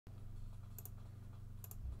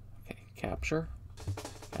Capture?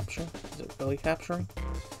 Capture? Is it really capturing?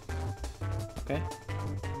 Okay.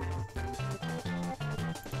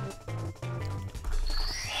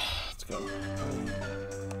 Let's go.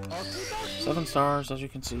 7 stars, as you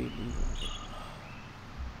can see.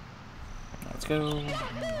 Let's go.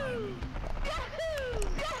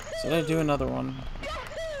 So did I do another one?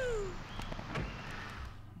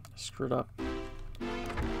 Screwed up.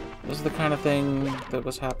 This is the kind of thing that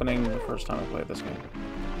was happening the first time I played this game.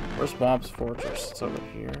 Where's Whomp's Fortress? It's over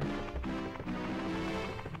here.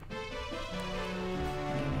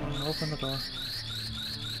 Open the door.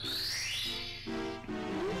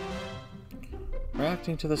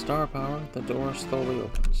 Reacting to the star power, the door slowly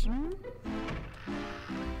opens.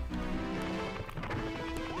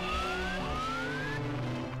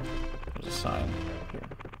 There's a sign here.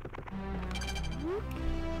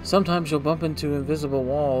 Sometimes you'll bump into invisible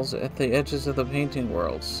walls at the edges of the painting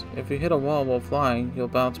worlds. If you hit a wall while flying, you'll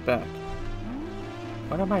bounce back.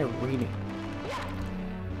 What am I reading?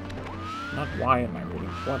 Not why am I reading?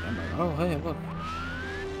 What am I? Oh, hey, look.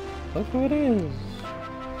 Look who it is.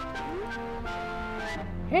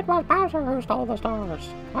 It was Bowser who stole the stars.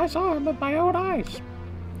 I saw him with my own eyes.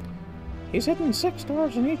 He's hidden 6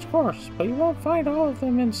 stars in each course, but you won't find all of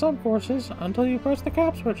them in some courses until you press the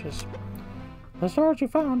cap switches. The stars you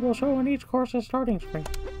found will show in each course's starting screen.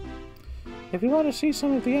 If you want to see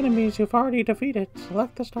some of the enemies you've already defeated,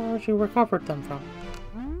 select the stars you recovered them from.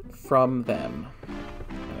 From them.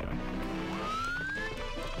 Anyway.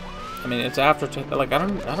 I mean, it's after like I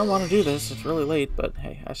don't want to do this. It's really late, but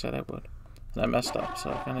hey, I said I would. And I messed up, so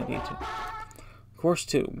I kind of need to. Course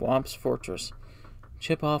 2, Whomp's Fortress.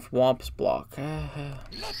 Chip off Whomp's block. Hey.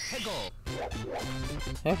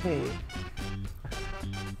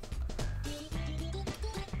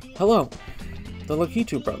 Hello, the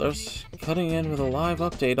Lakitu brothers, cutting in with a live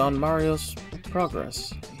update on Mario's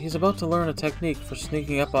progress. He's about to learn a technique for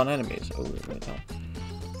sneaking up on enemies. Oh, wait, no.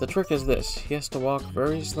 The trick is this. He has to walk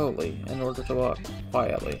very slowly in order to walk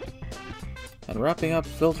quietly. And wrapping up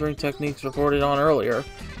filtering techniques reported on earlier,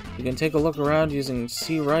 you can take a look around using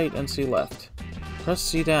C right and C left. Press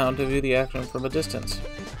C down to view the action from a distance.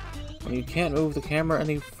 When you can't move the camera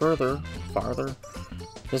any farther,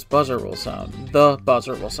 this buzzer will sound. The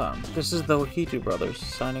buzzer will sound. This is the Lakitu brothers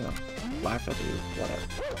signing off. Laugh at you, whatever.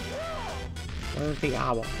 Where's the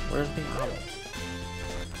owl? Where's the owl?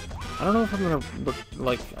 I don't know if I'm gonna,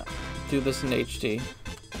 like, do this in HD.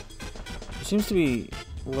 There seems to be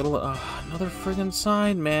a little, another friggin'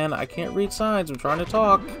 sign, man. I can't read signs. I'm trying to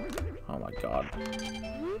talk. Oh my god.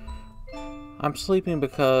 I'm sleeping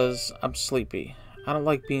because I'm sleepy. I don't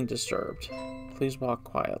like being disturbed. Please walk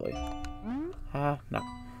quietly. No.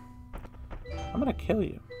 I'm gonna kill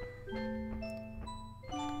you.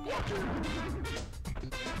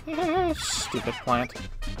 Stupid plant.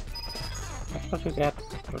 That's what you get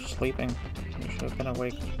for sleeping. You should have been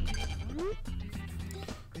awake.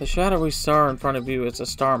 The shadowy star in front of you is a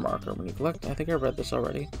star marker. When you collect, I think I read this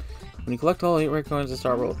already. When you collect all 8 red coins, the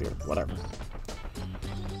star will appear. Whatever.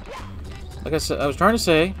 Like I said, I was trying to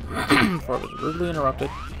say before I was rudely interrupted.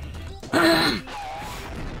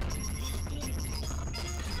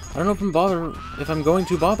 I don't know if I'm going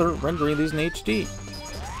to bother rendering these in HD.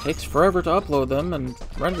 It takes forever to upload them and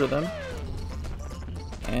render them.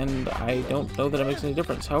 And I don't know that it makes any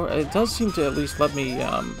difference. However, it does seem to at least let me,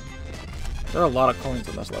 there are a lot of coins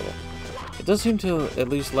on this level. It does seem to at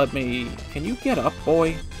least let me, can you get up,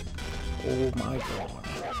 boy? Oh my god.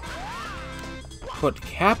 Put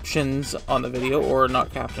captions on the video, or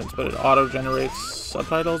not captions, but it auto-generates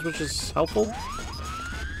subtitles, which is helpful.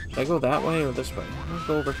 Should I go that way or this way? I'm gonna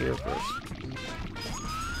go over here first.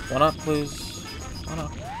 One up, please. One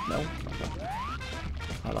up. No? Okay.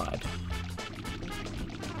 I lied.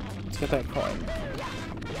 Let's get that coin.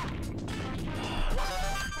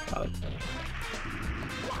 Got it.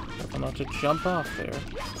 Careful not to jump off there.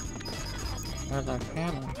 There's that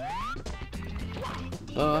camera.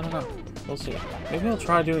 So, I don't know. We'll see. Maybe I'll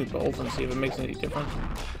try doing both and see if it makes any difference.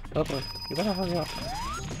 Hopefully. You better hurry up.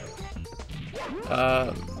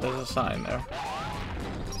 There's a sign there.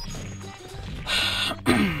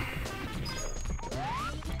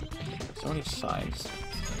 So many signs.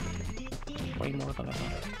 Way more than I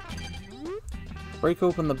thought. Break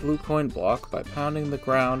open the blue coin block by pounding the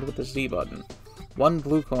ground with the Z button. 1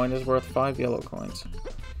 blue coin is worth 5 yellow coins.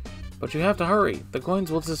 But you have to hurry. The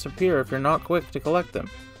coins will disappear if you're not quick to collect them.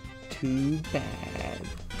 Too bad.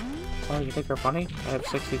 Oh, you think they're funny? I have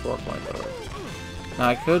 64 coins already. Now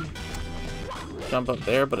I could jump up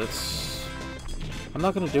there, but I'm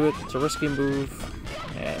not going to do it. It's a risky move,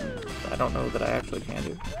 and I don't know that I actually can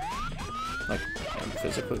do. Like, I'm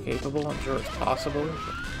physically capable. I'm sure it's possible.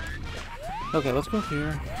 Okay, let's go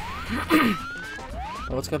here.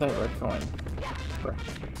 Well, let's get that red coin.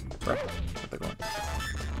 Red. Get the coin.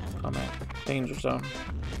 Oh man. Danger zone.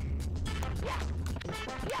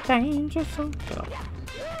 Danger zone. Get up.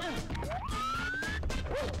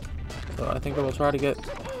 So I think I will try to get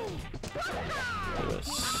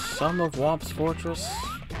some of Whomp's fortress.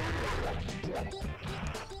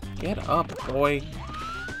 Get up, boy.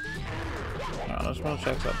 No, I just want to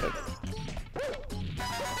check something.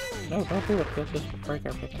 No, don't do it. Just break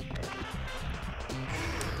everything.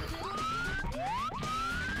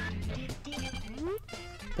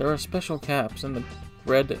 There are special caps in the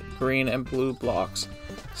red, green, and blue blocks.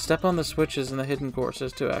 Step on the switches in the hidden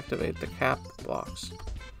courses to activate the cap blocks.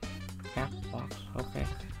 Cap blocks, okay.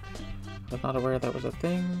 I was not aware that was a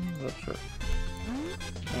thing, but sure.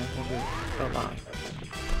 Don't lie.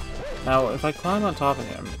 Now, if I climb on top of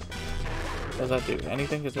him, does that do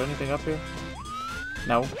anything? Is there anything up here?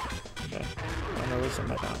 No. Okay. I know there's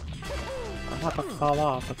something like that. I have to fall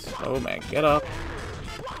off. It's... Oh man, get up.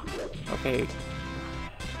 Okay.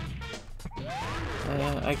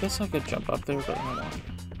 I guess I could jump up there, but hold on.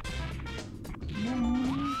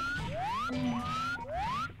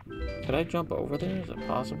 Could I jump over there? Is it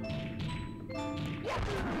possible?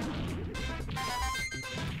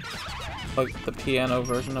 Like the piano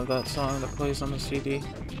version of that song that plays on the CD.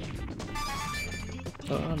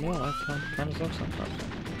 So, yeah, that kind of sucks sometimes.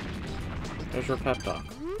 There's your pep talk.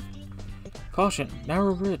 Caution!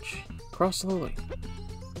 Narrow bridge. Cross slowly.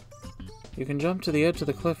 You can jump to the edge of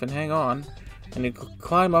the cliff and hang on, and you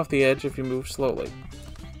climb off the edge if you move slowly.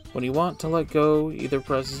 When you want to let go, either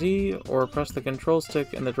press Z or press the control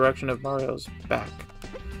stick in the direction of Mario's back.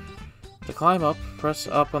 To climb up, press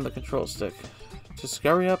up on the control stick. To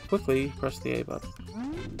scurry up quickly, press the A button.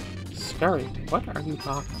 Scurry? What are you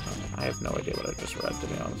talking about? I have no idea what I just read, to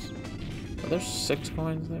be honest. Are there 6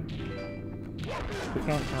 coins there? We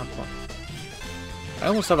can't count one. I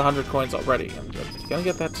almost have 100 coins already. I'm gonna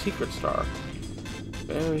get that secret star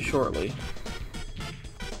very shortly.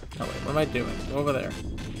 Oh wait, what am I doing? Go over there.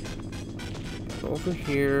 Go over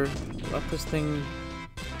here. Let this thing...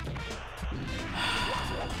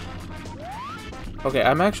 Okay,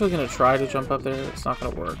 I'm actually gonna try to jump up there. It's not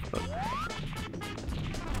gonna work, but...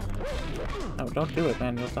 No, don't do it,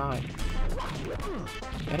 man. You'll die.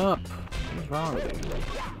 Get up. What is wrong with you?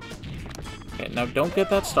 Okay, now don't get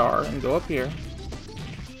that star and go up here.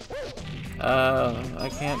 I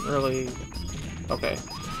can't really... Okay.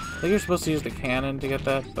 I think you're supposed to use the cannon to get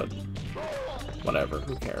that, but... Whatever,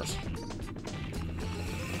 who cares?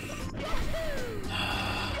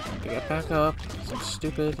 Get back up. Some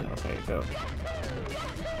stupid... Okay, go.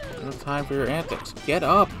 No time for your antics. Get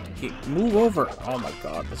up! Move over! Oh my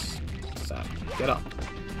god, this is sad. Get up.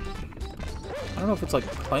 I don't know if it's like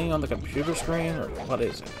playing on the computer screen or what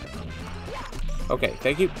is it. Okay,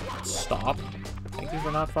 thank you. Stop. Thank you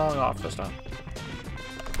for not falling off this time.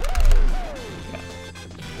 Yeah.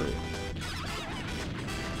 True.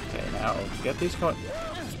 Okay, now get these coins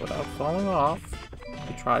without falling off.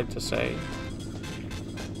 I tried to say.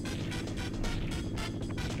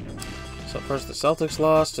 So first the Celtics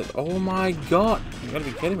lost. And oh my god! You gotta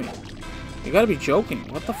be kidding me. You gotta be joking.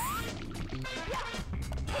 What the f...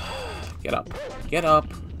 Get up. Get up.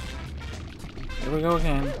 Here we go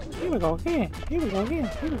again. Here we go again. Here we go again.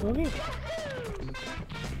 Here we go again.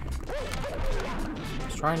 I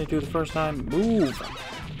was trying to do the first time. Move!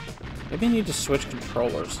 Maybe I need to switch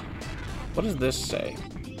controllers. What does this say?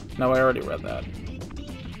 No, I already read that.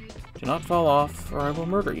 Do not fall off, or I will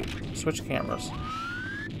murder you. Switch cameras.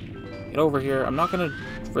 Get over here. I'm not gonna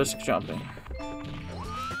risk jumping.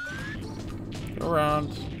 Go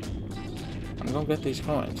around. I'm gonna get these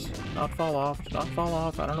coins. Do not fall off. Do not fall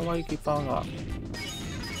off. I don't know why you keep falling off.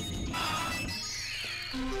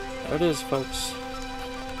 There it is, folks.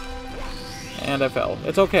 And I fell.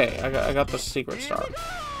 It's okay. I got the secret star.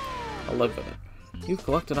 I'll live with it. You've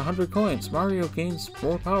collected 100 coins. Mario gains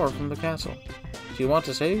more power from the castle. Do you want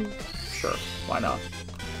to save? Sure. Why not?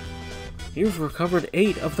 You've recovered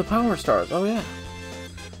 8 of the power stars. Oh yeah.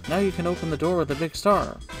 Now you can open the door with the big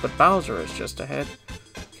star. But Bowser is just ahead.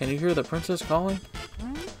 Can you hear the princess calling?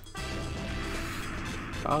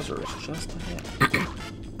 Bowser is just ahead.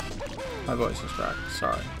 My voice is cracked.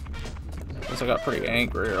 Sorry. Guess I got pretty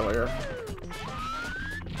angry earlier.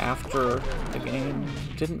 After the game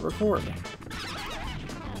didn't record.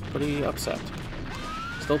 Pretty upset.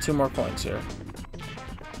 Still 2 more coins here.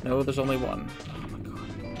 No, there's only 1. Oh my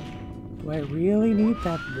god. Do I really need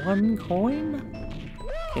that 1 coin?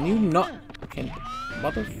 Can you not... Can...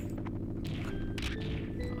 Mother...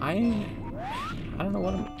 I don't know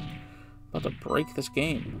what I'm... About to break this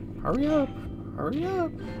game. Hurry up. Hurry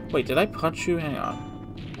up. Wait, did I punch you? Hang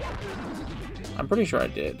on. I'm pretty sure I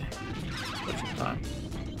did. Time.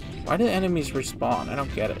 Why do enemies respawn? I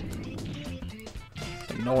don't get it. It's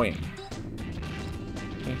annoying.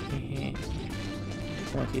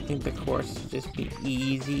 What, do you think the course would just be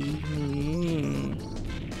easy?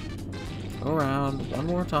 Go around one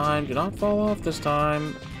more time. Do not fall off this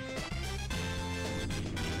time.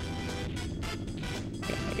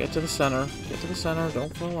 Okay, I get to the center. Get to the center.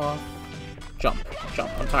 Don't fall off. Jump.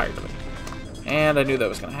 Jump. I'm tired of it. And I knew that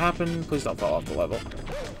was going to happen. Please don't fall off the level.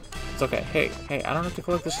 It's okay. Hey, I don't have to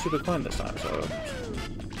collect this stupid coin this time, so I'm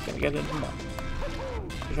just gonna get it more.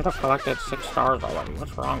 You should have collected 6 stars already.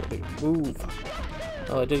 What's wrong with you? Move.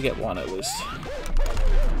 Well, I did get 1 at least.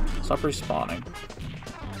 Stop respawning.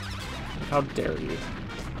 How dare you?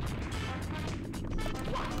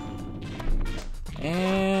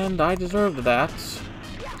 And I deserved that.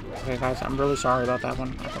 Okay, guys, I'm really sorry about that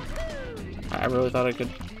one. I really thought I could...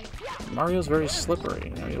 Mario's very slippery.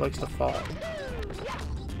 You know, he likes to fall.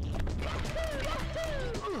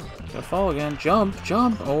 Gonna fall again. Jump!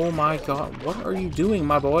 Jump! Oh my god. What are you doing,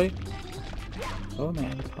 my boy? Oh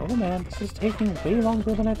man. Oh man. This is taking way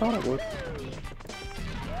longer than I thought it would.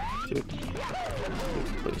 Dude. Dude,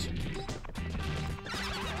 please.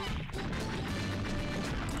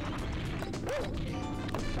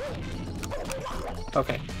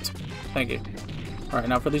 Okay. Thank you. Alright,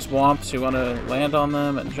 now for these whomps, you want to land on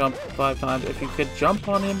them and jump 5 times. If you could jump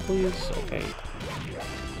on him, please. Okay.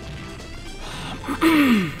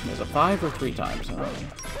 There's a 5 or 3 times?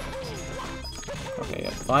 Okay, yeah,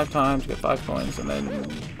 5 times, get 5 coins, and then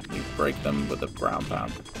you break them with a ground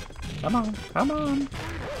pound. Come on, come on!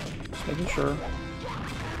 Just making sure.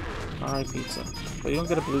 Alright, pizza. But you don't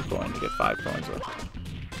get a blue coin to get 5 coins worth.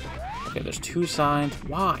 Okay, there's 2 signs.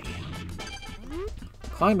 Why?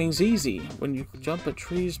 Climbing's easy. When you jump at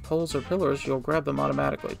trees, poles, or pillars, you'll grab them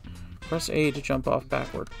automatically. Press A to jump off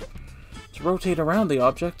backward. To rotate around the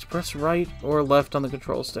object, press right or left on the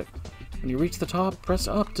control stick. When you reach the top, press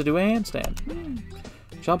up to do a handstand.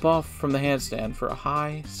 Jump off from the handstand for a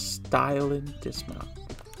high, styling dismount.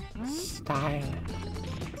 Styling.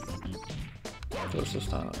 Close to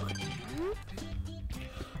styling.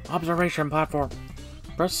 Observation platform.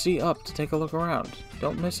 Press C up to take a look around.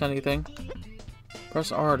 Don't miss anything.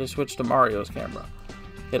 Press R to switch to Mario's camera.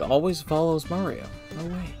 It always follows Mario. No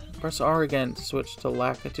way. Press R again to switch to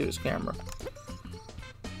Lakitu's camera.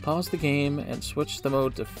 Pause the game and switch the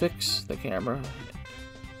mode to fix the camera.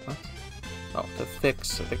 What? Oh, to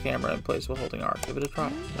fix the camera in place while holding R. Give it a try.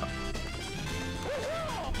 No.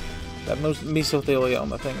 That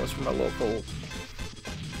mesothelioma thing was from a local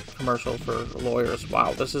commercial for lawyers.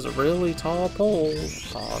 Wow, this is a really tall pole.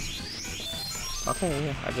 Pause.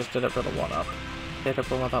 Okay, I just did it for the 1-up. Did it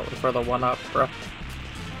for the 1-up, bruh.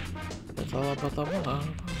 It's all about the 1-up.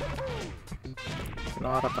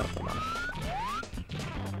 Not about the 1-up.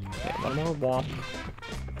 Okay, one more whomp.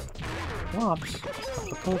 Whomps? I'm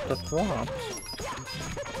supposed to thwomps.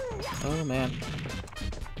 Oh man.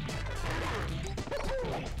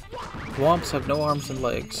 Whomps have no arms and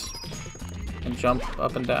legs. And jump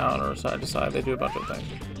up and down or side to side. They do a bunch of things.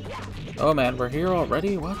 Oh man, we're here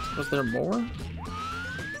already? What? Was there more?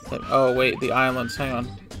 Oh wait, the islands. Hang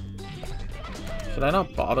on. Should I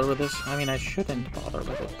not bother with this? I mean, I shouldn't bother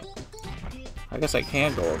with it. But I guess I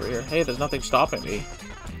can go over here. Hey, there's nothing stopping me.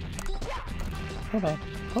 Oh man.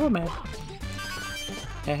 Oh man.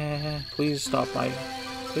 Please stop my...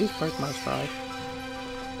 Please break my stride.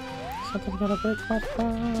 Something's gonna break my stride.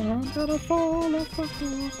 I'm gonna fall off the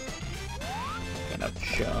roof. Gonna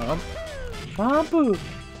jump. Jump!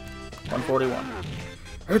 141.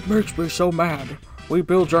 It makes me so mad. We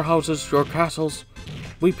build your houses, your castles.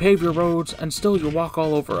 We pave your roads, and still you walk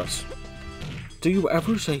all over us. Do you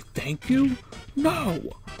ever say thank you? No!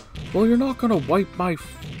 Well, you're not gonna wipe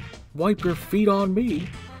your feet on me.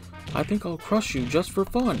 I think I'll crush you just for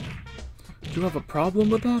fun. Do you have a problem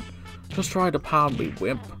with that? Just try to pound me,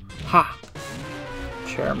 wimp. Ha!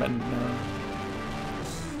 Chairman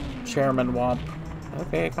Whomp.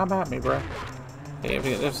 Okay, come at me, bro. Okay, if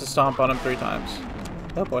you have to stomp on him 3 times.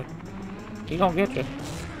 Oh boy. He gonna get you.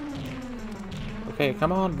 Okay,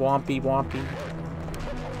 come on, Whompy.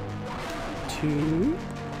 2.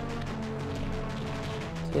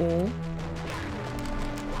 2.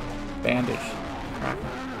 Bandage. Cracker.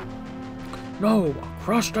 No!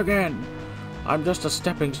 Crushed again! I'm just a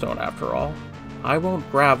stepping stone after all. I won't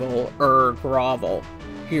grovel.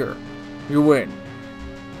 Here, you win.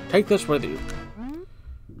 Take this with you.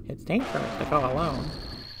 It's dangerous to go alone.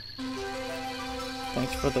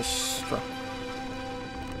 Thanks for the struck.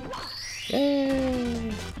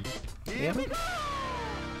 Yay! Yep.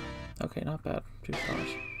 Okay, not bad. 2 stars.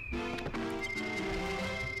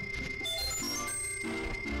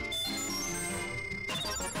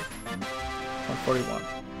 $141.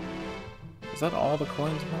 Is that all the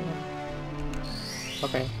coins in that one?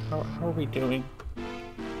 Okay, how are we doing?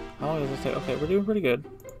 How long does it take? Okay, we're doing pretty good.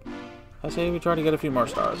 I say we try to get a few more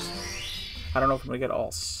stars. I don't know if I'm gonna get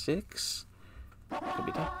all 6. Could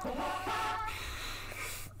be tough.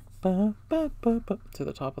 To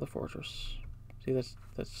the top of the fortress. See this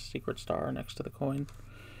secret star next to the coin?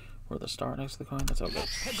 Or the star next to the coin? That's okay.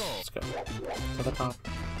 Let's go. To the top.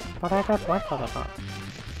 But I just went to the top.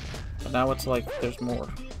 But now it's like there's more.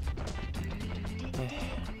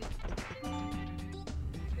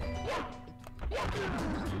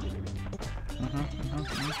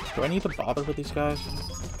 Do I need to bother with these guys?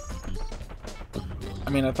 I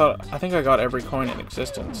mean, I think I got every coin in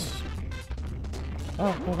existence.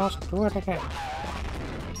 Oh, we must do it again.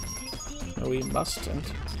 No, we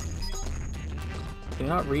mustn't. Did you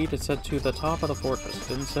not read? It said to the top of the fortress. It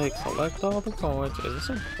didn't say collect all the coins. Is this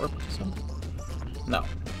important to something? No.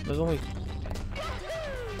 There's only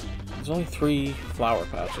 3 flower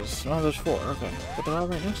patches. No, there's 4. Okay. But they're all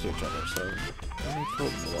right next to each other, so I need to go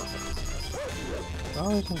more.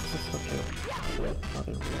 Always in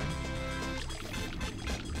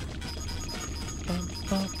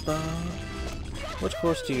Which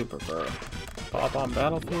course do you prefer? Bob-omb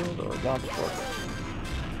Battlefield or Whomp's Fortress?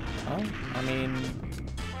 Well, I mean,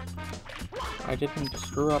 I didn't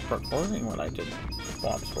screw up recording when I did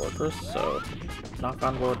Whomp's Fortress, so knock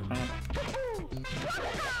on wood, man.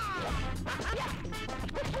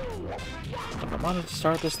 If I wanted to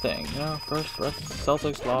start this thing, you know, first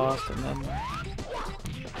Celtics lost, and then,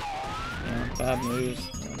 you know, bad news,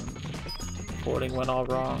 and recording went all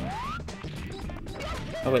wrong.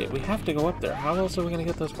 Oh wait, we have to go up there. How else are we gonna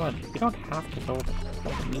get those coins? We don't have to go up there.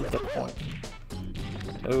 We don't need the point.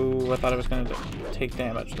 Oh, I thought I was gonna take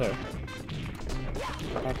damage there.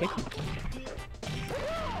 But I didn't.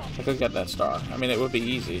 I could get that star. I mean, it would be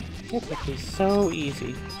easy. It would be so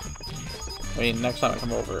easy. I mean, next time I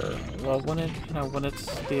come over, well, when it's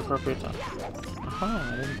the appropriate time.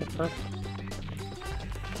 Aha, I didn't get hurt.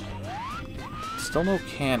 Still no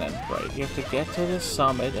cannon, right? You have to get to the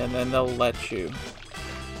summit, and then they'll let you.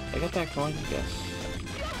 I get that coin, yes.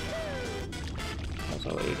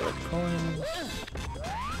 Also, 8 red coins.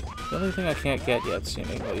 The only thing I can't get yet,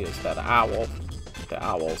 seemingly, is that owl. The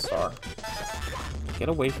owl star. Get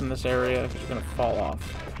away from this area, because you're gonna fall off.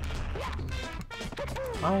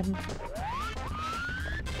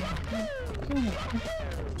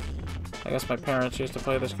 I guess my parents used to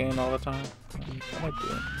play this game all the time. What am I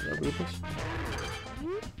doing? Did I read this?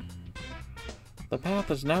 The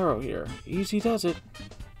path is narrow here. Easy does it.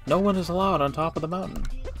 No one is allowed on top of the mountain.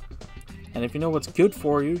 And if you know what's good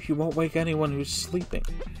for you, you won't wake anyone who's sleeping.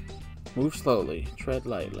 Move slowly. Tread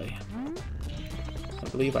lightly. I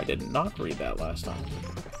believe I did not read that last time.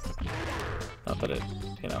 Not that it,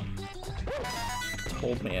 you know,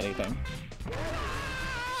 told me anything.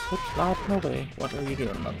 Slip sliding away. What are you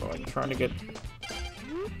doing, my boy? Trying to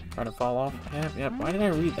fall off? Yeah, why did I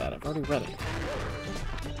read that? I've already read it.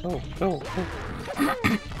 Go, go, go.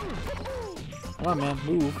 Come on, man,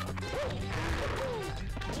 move.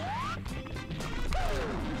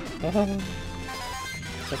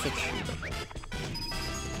 Such a cheater.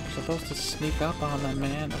 We're supposed to sneak up on them,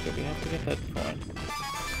 man. Okay, we have to get that coin.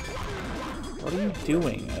 What are you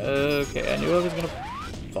doing? Okay, I knew I was gonna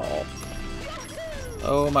fall.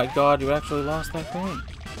 Oh my god, you actually lost that coin.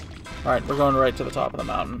 Alright, we're going right to the top of the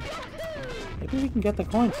mountain. Maybe we can get the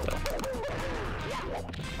coin still.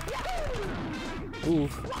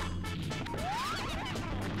 Oof.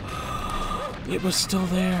 It was still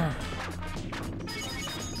there.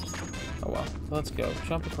 Oh well, let's go.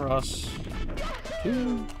 Jump across.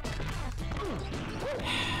 Deja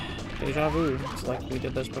vu. It's like we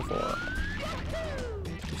did this before.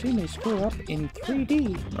 You see me screw up in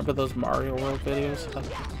 3D. Remember those Mario World videos?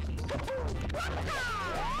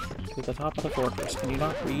 To the top of the fortress. Can you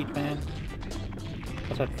not read, man?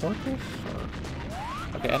 Is that fortress? Or...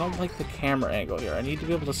 Okay, I don't like the camera angle here. I need to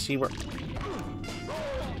be able to see where...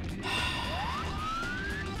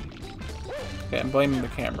 Okay, I'm blaming the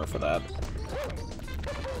camera for that.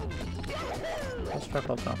 Let's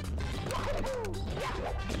triple jump.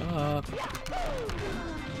 Get up.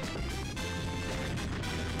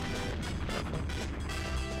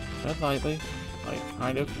 Tread lightly. Like,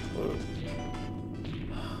 kind of. Whoa.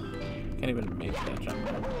 Can't even make that jump.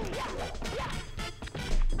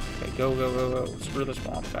 Okay, go, go, go, go. Screw the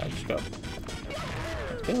swamp guy. Just go.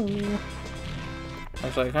 Let's go.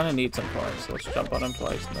 Actually, I kind of need some coins, so let's jump on him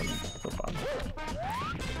twice and then move on.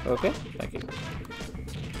 Okay, thank you.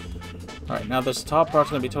 Alright, now this top part's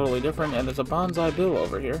gonna be totally different, and there's a bonsai bill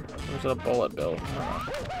over here. There's a bullet bill. I don't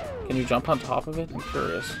know. Can you jump on top of it? I'm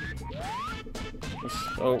curious.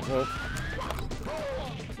 Oh.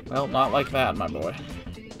 Well, not like that, my boy.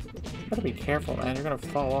 You better be careful, man. You're gonna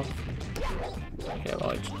fall off. Okay,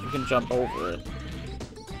 well, you can jump over it.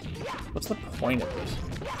 What's the point of this?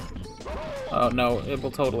 Oh, no, it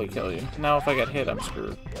will totally kill you. Now if I get hit, I'm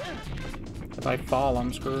screwed. If I fall,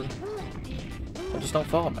 I'm screwed. I just don't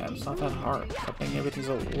fall, man. It's not that hard. I think everything's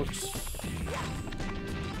looks...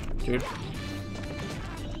 Dude.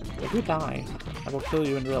 If you die, I will kill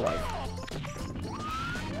you in real life.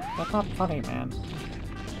 That's not funny, man.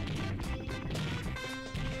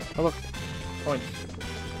 Oh, look. Points.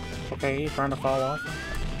 Okay, he's trying to fall off.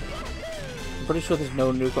 I'm pretty sure there's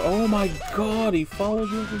no nuke. Oh my god, he followed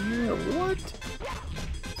you over here. What?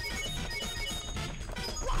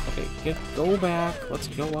 Okay, go back. Let's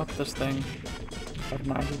go up this thing. I have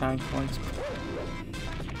 99 points.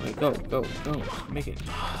 Okay, go. Make it.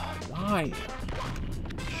 Why?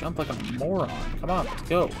 Jump like a moron. Come on, let's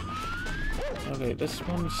go. Okay, this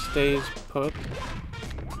one stays put.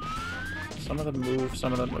 Some of them move,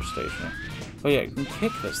 some of them are stationary. Oh yeah, you can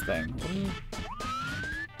kick this thing.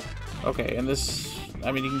 Okay, and this...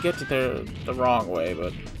 I mean, you can get to there the wrong way,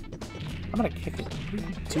 but... I'm gonna kick it. What are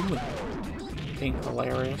you doing? Being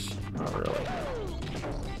hilarious? Not really.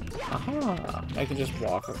 Aha! I can just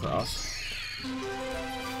walk across.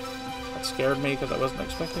 That scared me because I wasn't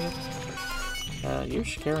expecting it. You're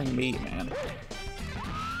scaring me, man.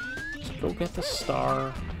 Just go get the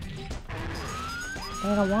star.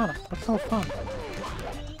 I don't want it. That's no fun.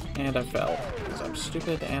 And I fell because I'm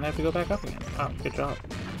stupid and I have to go back up again. Oh, good job.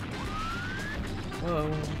 Whoa.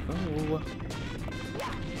 Oh.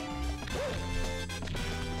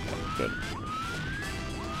 Good.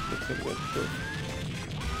 Good.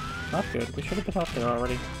 Not good. We should have been up there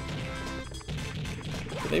already.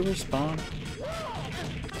 Did they respawn?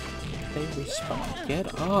 They respawn.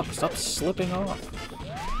 Get up! Stop slipping off!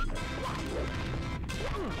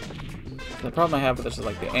 The problem I have with this is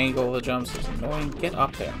like the angle of the jumps is annoying. Get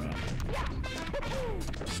up there, man.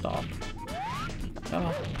 Stop. Come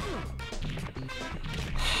on.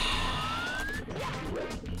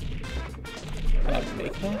 Can I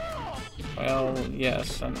make that? Well,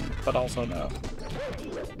 yes, but also no.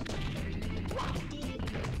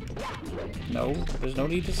 No, there's no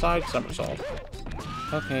need to side somersault.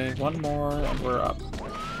 Okay, one more and we're up.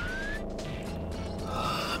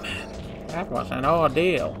 Oh, man. That was an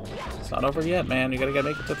ordeal. It's not over yet, man. You gotta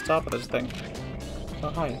make it to the top of this thing. Oh,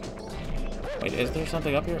 hi. Wait, is there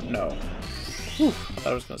something up here? No. Whew, I thought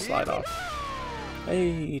I was gonna slide off.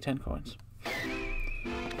 Hey, 10 coins.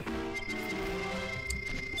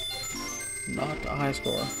 Not a high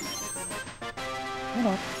score. Hold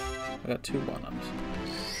on. I got 2 1-ups.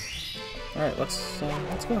 Alright, let's go.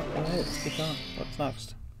 Go ahead, let's get going. What's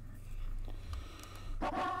next?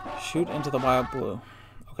 Shoot into the wild blue.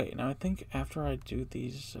 Okay, now I think after I do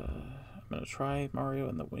these, I'm gonna try Mario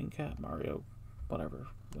and the Wing Cat. Mario, whatever,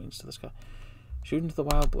 wings to the sky. Shoot into the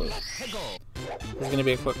wild blue. This is gonna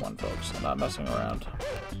be a quick one, folks. I'm not messing around.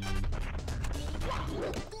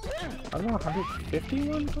 I don't know,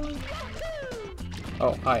 151 points?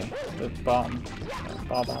 Oh, hi. The bomb.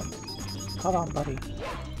 Bob-omb. Hold on, buddy.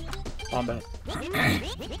 Combat.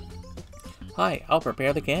 Hi, I'll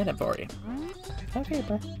prepare the cannon for you. Okay,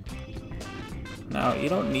 bro. Now, you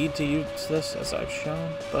don't need to use this as I've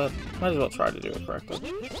shown, but might as well try to do it correctly.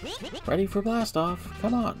 Ready for blast off?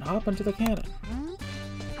 Come on, hop into the cannon.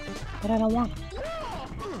 But I don't want it.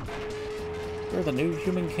 You're the new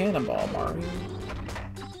human cannonball, Mario.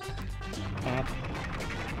 Bad.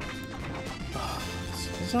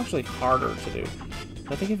 This is actually harder to do.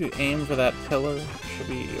 I think if you aim for that pillar, it should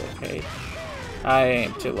be okay. I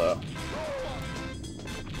aimed too low.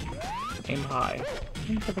 Aim high.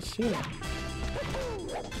 Aim for the ceiling.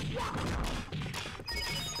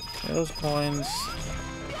 Those coins.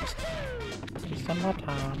 Just one more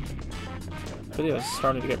time. The video is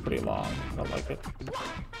starting to get pretty long. I don't like it.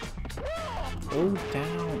 Go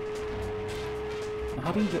down.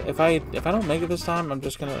 How do you do? If I don't make it this time, I'm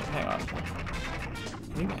just gonna hang on.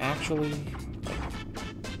 Can you actually?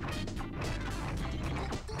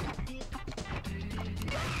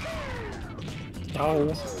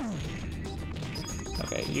 Oh.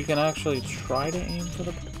 Okay, you can actually try to aim for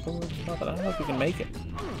the bullet, but I don't know if you can make it.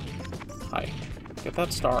 Hi. Get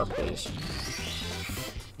that star, please.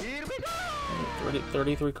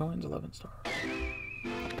 33 coins, 11 stars.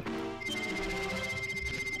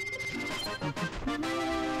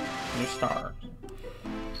 New star.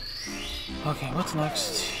 Okay, what's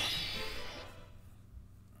next?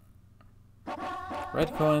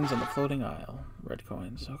 Red coins in the floating aisle. Red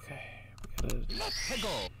coins, okay. We gotta get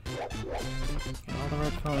all the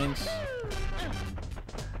red coins.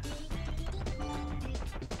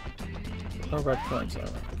 No red coins there.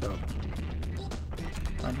 Go.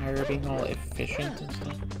 On how you're being all efficient and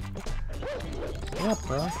stuff. Yeah,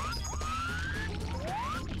 bro. I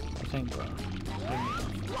think, bro.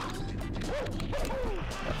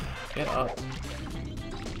 Get up.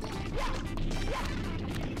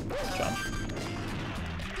 Jump.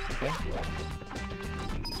 Okay.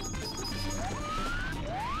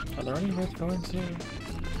 Are there any red coins here?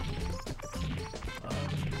 I'm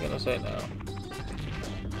gonna say no.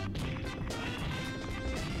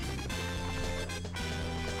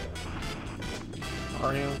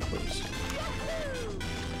 Mario, please.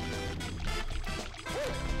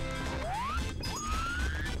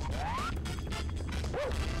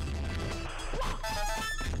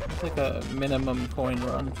 It's like a minimum coin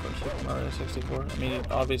run for Super Mario 64. I mean,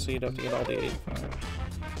 obviously you'd have to get all the 85.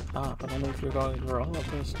 Ah, but only if you're going for all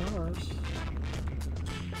of the stars.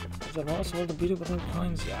 Is it possible to beat it without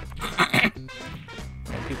coins? Yeah. I mean,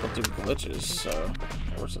 people do glitches, so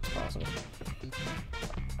of course it's possible.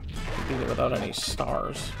 Beat it without any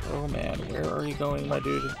stars. Oh man, where are you going, my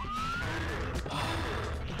dude?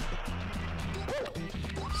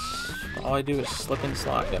 All I do is slip and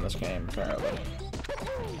slide in this game, apparently.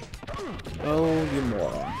 Oh, you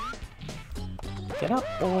moron. Get up,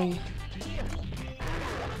 boy.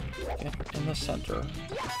 Get in the center.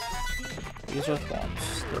 These are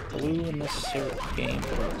Whomps. They're blue in this game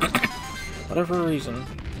for whatever reason.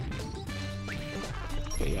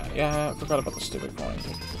 Okay, yeah, I forgot about the stupid coins.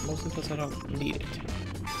 Mostly because I don't need it.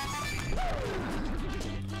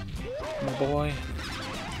 My boy,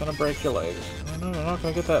 I'm gonna break your legs. Oh, no, I'm not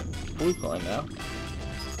gonna get that blue coin now.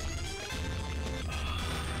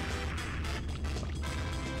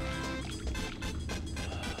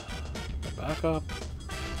 Back up.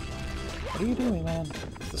 What are you doing, man?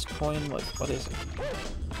 Is this coin, like, what is it?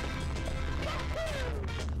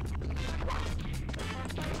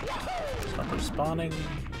 It's not respawning.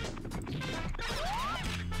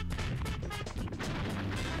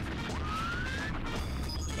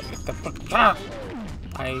 Ah!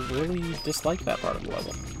 I really dislike that part of the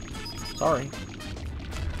level. Sorry.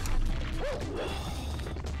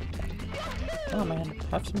 Oh man,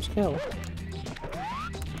 have some skill.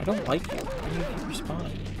 I don't like you. Why do you keep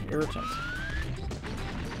respawning? Irritant.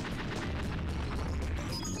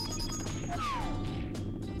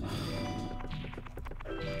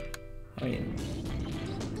 I mean,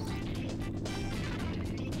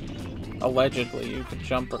 allegedly you could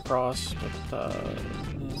jump across with,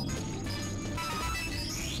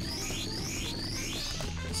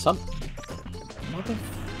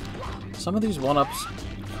 some of these one-ups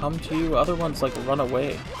come to you, other ones like run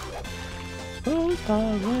away. Give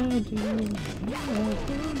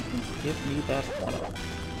me that one-up.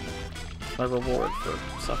 My reward for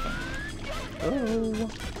sucking. Oh.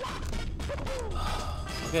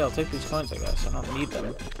 Okay, I'll take these coins, I guess. I don't need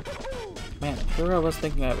them. Man, sure I was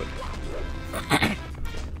thinking I would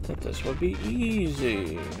that this would be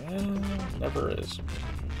easy. Never is.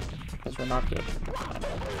 Because we're not good. I know.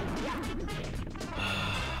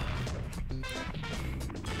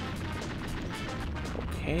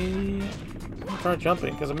 Okay. I'm gonna try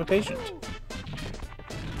jumping because I'm impatient.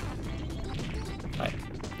 Right.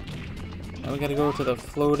 Now we gotta go to the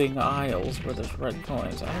floating aisles where there's red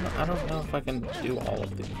coins. I don't know if I can do all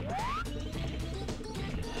of these.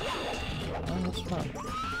 Oh, that's fine.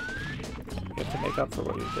 You have to make up for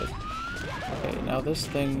what you did. Okay, now this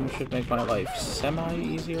thing should make my life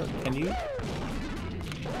semi-easier. Can you?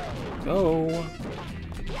 Go!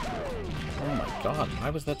 Oh my god, why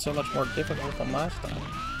was that so much more difficult than last time?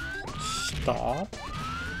 Stop?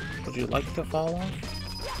 Would you like to fall off?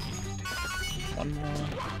 One more.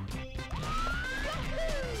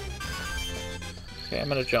 Okay, I'm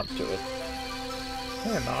gonna jump to it.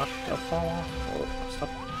 Or not, I'll fall off. Oh, stop.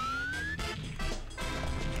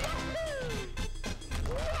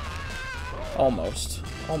 Almost.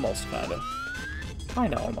 Almost, kinda.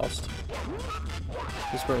 Kinda almost.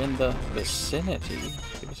 Because we're in the vicinity.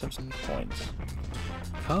 Give me some points.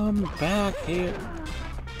 Come back here.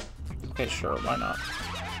 Okay, sure, why not?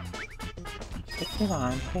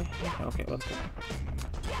 69. Okay, let's go.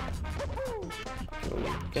 Go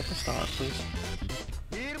get the star, please.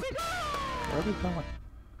 Where are we going?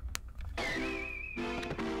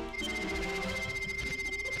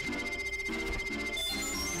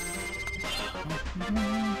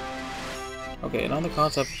 Okay, and on the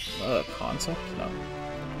no.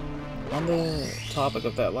 On the topic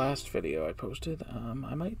of that last video I posted,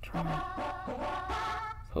 I might try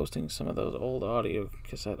Posting some of those old audio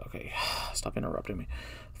cassette. Okay, stop interrupting me.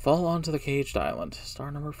 Fall onto the caged island. Star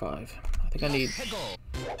number 5. I think I need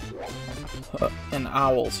an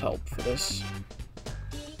owl's help for this.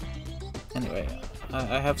 Anyway,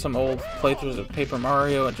 I have some old playthroughs of Paper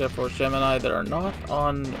Mario and Jet Force Gemini that are not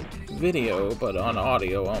on video, but on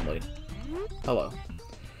audio only. Hello.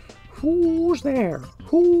 Who's there?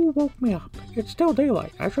 Who woke me up? It's still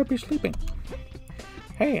daylight. I should be sleeping.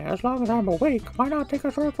 Hey, as long as I'm awake, why not take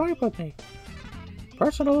a short flight with me?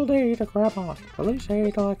 Press an old A to grab on. Release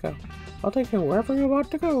A to let go. I'll take you wherever you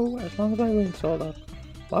want to go, as long as my wings hold up.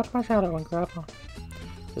 Watch my shadow and grab on.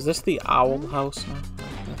 Is this the owl house now?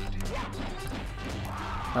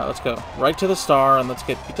 Alright, let's go. Right to the star and let's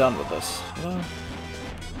be done with this.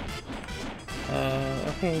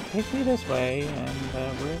 Okay, take me this way, and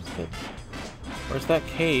where's that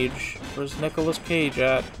cage? Where's Nicolas Cage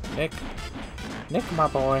at? Nick, my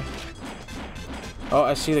boy. Oh,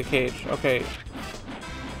 I see the cage. Okay.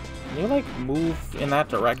 Can you, like, move in that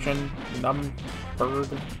direction, numb bird?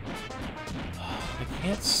 I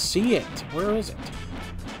can't see it. Where is it?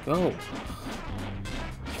 Go.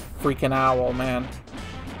 Freaking owl, man.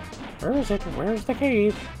 Where is it? Where's the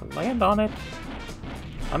cage? Land on it.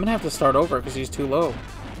 I'm gonna have to start over because he's too low.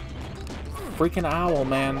 Freaking owl,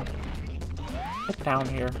 man. Get down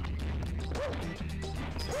here.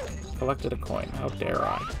 Collected a coin. How dare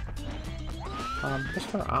I?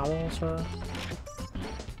 Mr. Owl, sir?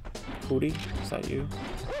 Hootie? Is that you?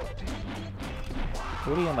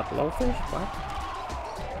 Hootie and the blowfish?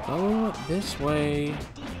 What? Go this way.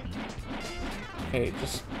 Okay,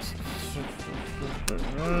 just...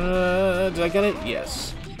 did I get it?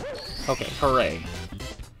 Yes. Okay, hooray.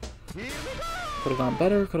 Could have gone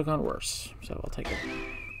better, could have gone worse. So I'll take it.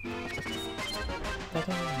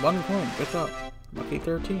 1 coin, good job. Lucky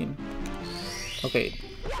 13. Okay,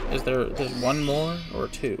 there's one more or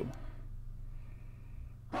 2?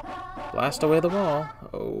 Blast away the wall.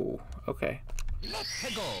 Oh, okay.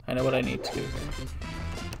 I know what I need to do.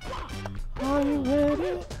 Are you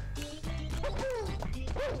ready?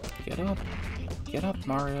 Get up. Get up,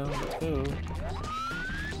 Mario. Let's go.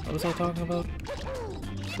 What was I talking about?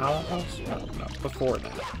 Owl House? No, before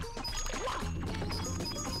that.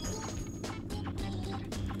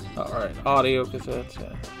 Alright, audio cassettes,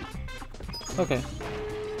 yeah. Okay.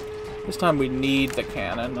 This time we need the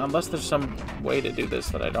cannon, unless there's some way to do this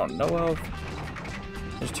that I don't know of.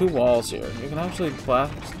 There's 2 walls here. You can actually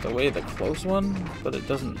blast away the close one, but it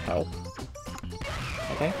doesn't help.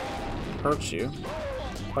 Okay? It hurts you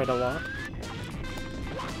quite a lot.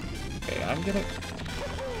 Okay, I'm gonna...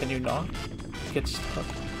 Can you not get stuck?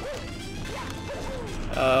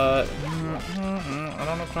 I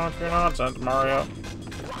don't have time for your nonsense, Mario.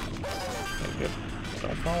 Okay, good.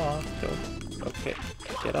 Don't fall off. Go. Okay,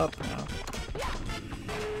 get up now.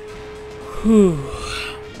 Whew.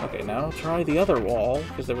 Okay, now try the other wall,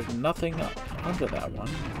 because there was nothing under that one.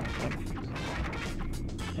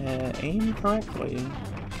 Okay. Aim correctly.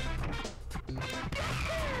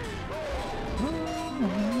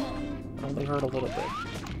 Only hurt a little bit.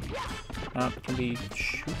 Now, can we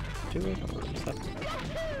shoot to it, or is that...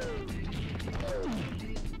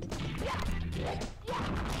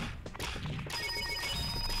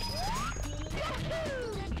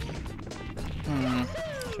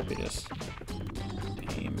 Should we just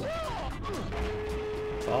aim?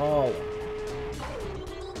 Ball.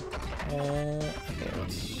 Okay,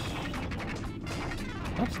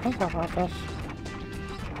 let's think about this.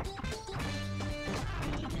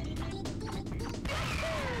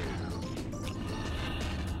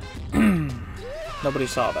 Nobody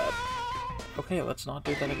saw that. Okay, let's not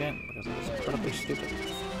do that again, because it was incredibly stupid.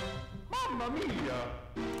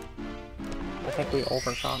 I think we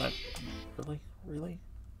overshot it. Really? Really?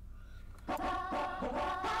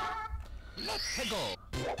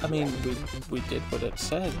 I mean, we did what it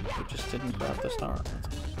said, we just didn't grab the star.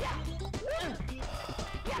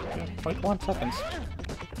 0.1 seconds.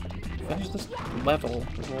 Finish this level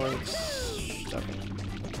before it's... Okay.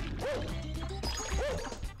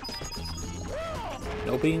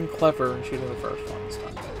 No being clever and shooting the first one this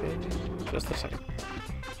time. Okay, just the second.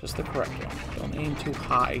 Just the correct one. Don't aim too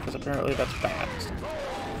high, because apparently that's bad.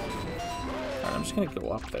 Alright, I'm just gonna go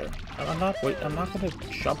up there. I'm not gonna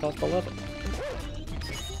jump off the level.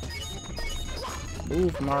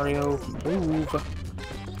 Move, Mario. Move.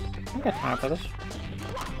 I got time for this.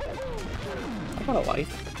 I got a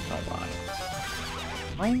life. Don't lie.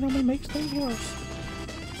 Lying only makes things worse.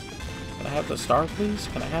 Can I have the star, please?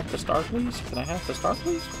 Can I have the star, please? Can I have the star,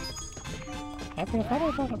 please? Happy about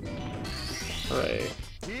it. Hooray.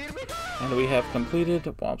 And we have completed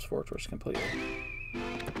Whomp's Fortress completed.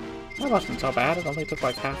 That wasn't so bad. It only took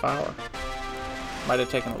like half hour. Might have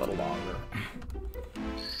taken a little longer.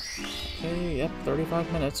 Okay, yep,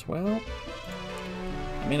 35 minutes. Well,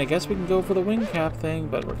 I mean, I guess we can go for the wing cap thing,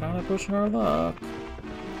 but we're kind of pushing our luck.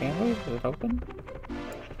 Can we? Is it open?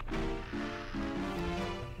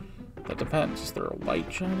 That depends. Is there a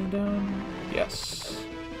light shining down? Yes.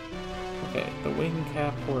 Okay, the wing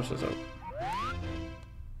cap course is open.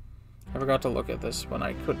 I forgot to look at this when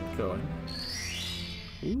I couldn't go in.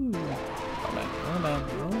 Ooh. Oh man, oh man,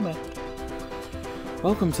 oh man.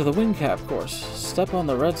 Welcome to the wing cap course. Step on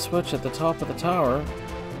the red switch at the top of the tower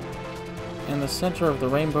in the center of the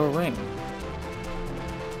rainbow ring.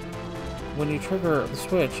 When you trigger the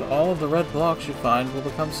switch, all of the red blocks you find will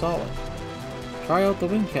become solid. Try out the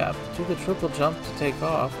wing cap. Do the triple jump to take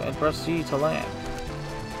off and press Z to land.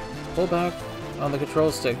 Pull back on the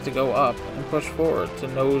control stick to go up and push forward to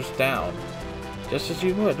nose down. Just as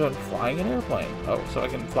you would when flying an airplane. Oh, so I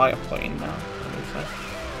can fly a plane now. That makes sense.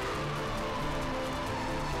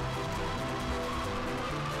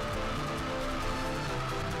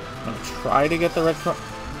 I'm gonna try to get the red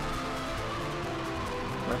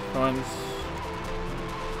coins.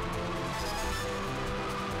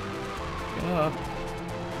 Get up.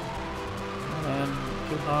 Oh man,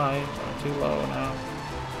 too high. Or too low now.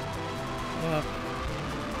 Yeah.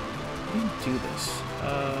 How do you do this?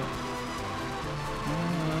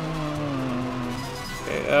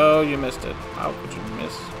 Okay. Oh, you missed it. How could you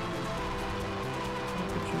miss? How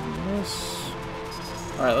could you miss?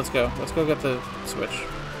 Alright, let's go. Let's go get the switch.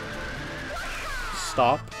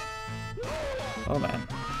 Stop. Oh man.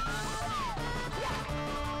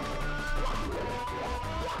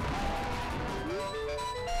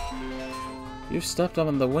 You've stepped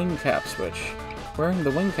on the wing cap switch. Wearing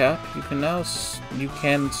the wing cap, you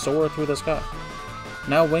can soar through the sky.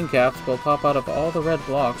 Now wing caps will pop out of all the red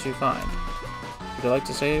blocks you find. Would you like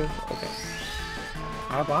to save? Okay.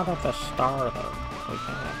 I wanted the star though. We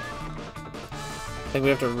can have it. I think we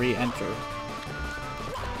have to re-enter.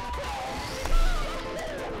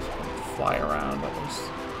 Fly around at least.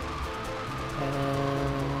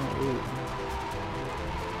 Ooh.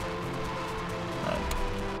 Right.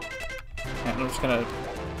 And I'm just gonna...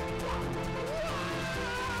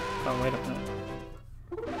 Oh, wait a minute.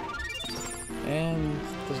 And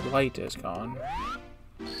the light is gone.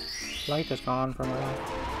 Light is gone from our life.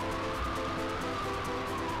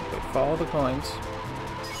 Okay, follow the coins.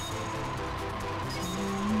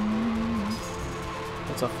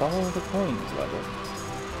 It's a follow the coins level.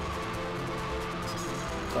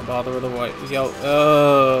 Don't bother with the white yellow.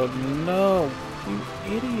 Oh no, you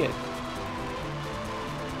idiot!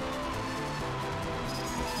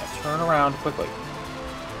 Now turn around quickly.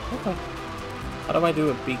 Okay. How do I do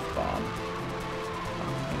a beak bomb?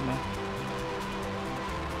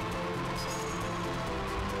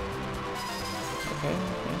 Okay.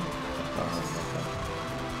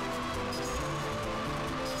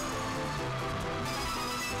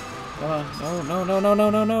 Come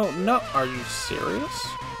on. No. Are you serious?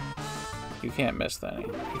 You can't miss that.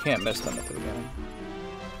 You can't miss them at the beginning.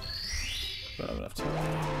 Don't have enough time.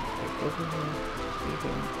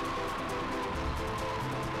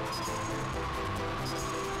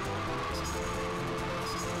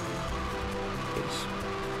 Please.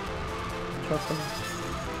 Trust them.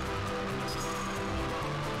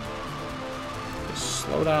 Just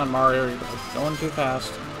slow down, Mario. You're going too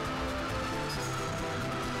fast.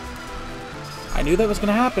 I knew that was going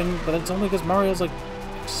to happen, but it's only because Mario's, like,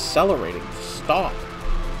 accelerating. Stop.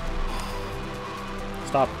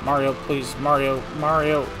 Stop. Mario, please. Mario.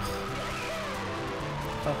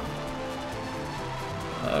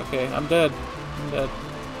 Okay, I'm dead. Oh,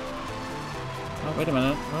 wait a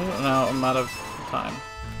minute. No, I'm out of time.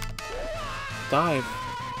 Dive.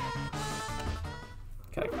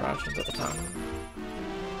 Can I crash into the tower?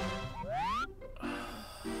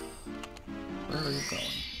 Where are you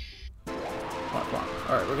going? Come on.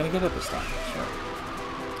 Alright, we're gonna get it this time. Sure.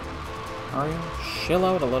 Mario, chill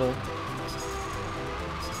out a little.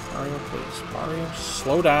 Mario, please. Mario,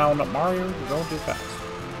 slow down. Mario, you're going too fast.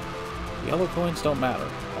 The yellow coins don't matter.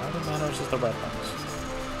 All that matters is the red ones.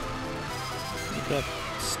 You get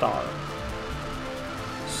star.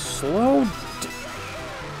 Slow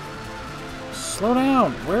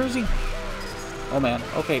down. Where is he? Oh man.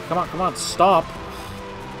 Okay, come on. Stop.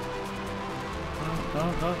 No.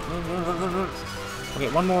 Okay,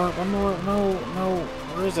 one more. No.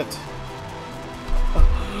 Where is it?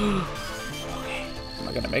 Okay. Am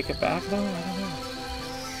I gonna make it back though?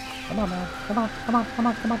 I don't know. Come on, man. Come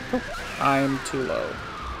on. Go. I'm too low.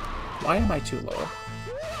 Why am I too low?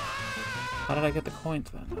 How did I get the coins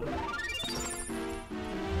then?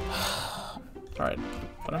 Alright,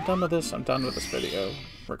 when I'm done with this, I'm done with this video,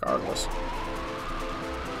 regardless.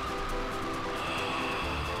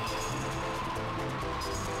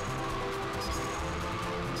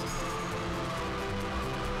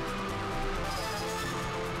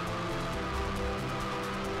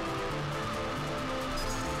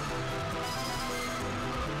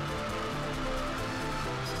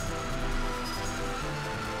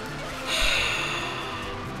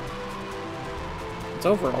 It's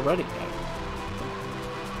over already.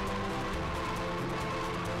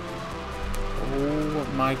 Oh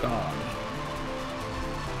my god.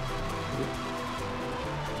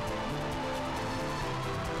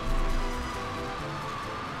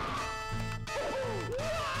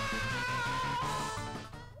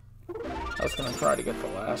 I was gonna try to get the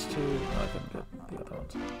last two, but I couldn't get the other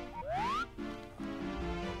ones.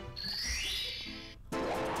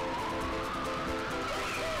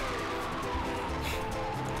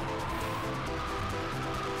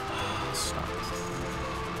 Stop.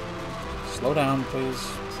 Slow down,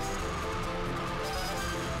 please.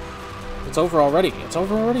 It's over already. It's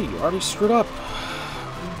over already. You already screwed up.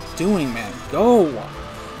 What are you doing, man? Go!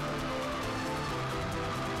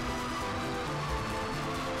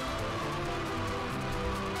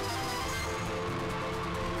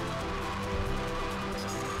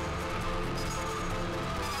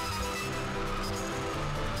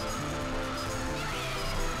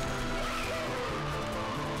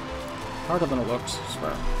 Harder than it looks, I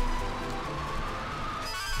swear.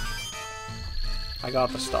 I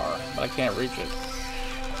got the star, but I can't reach it.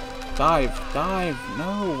 Dive! Dive!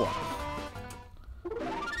 No!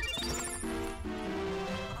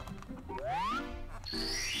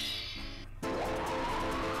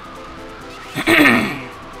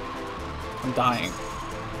 I'm dying.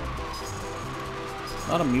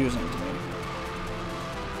 Not amusing to me.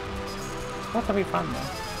 It's supposed to be fun, though.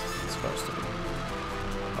 It's supposed to be.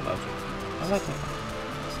 I love you. I like it.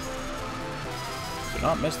 Do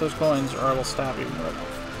not miss those coins or I will stab you in real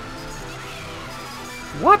life.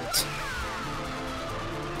 What?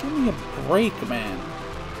 Give me a break, man.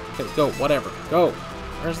 Okay, go, whatever. Go.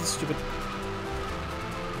 Where's the stupid...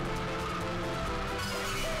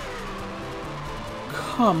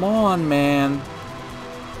 Come on, man.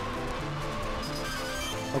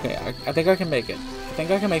 Okay, I think I can make it. I think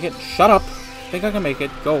I can make it. Shut up. I think I can make it.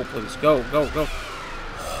 Go, please. Go, go, go.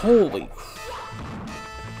 Holy crap.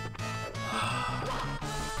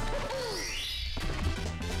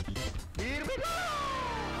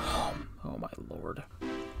 Oh my lord.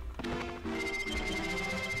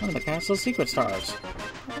 One of the castle's secret stars.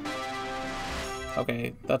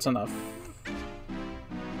 Okay, that's enough.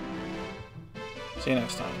 See you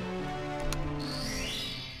next time.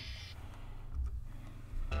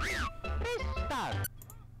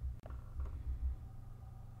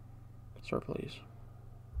 Sir, please.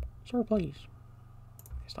 Sir, please.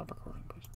 Stop recording, please.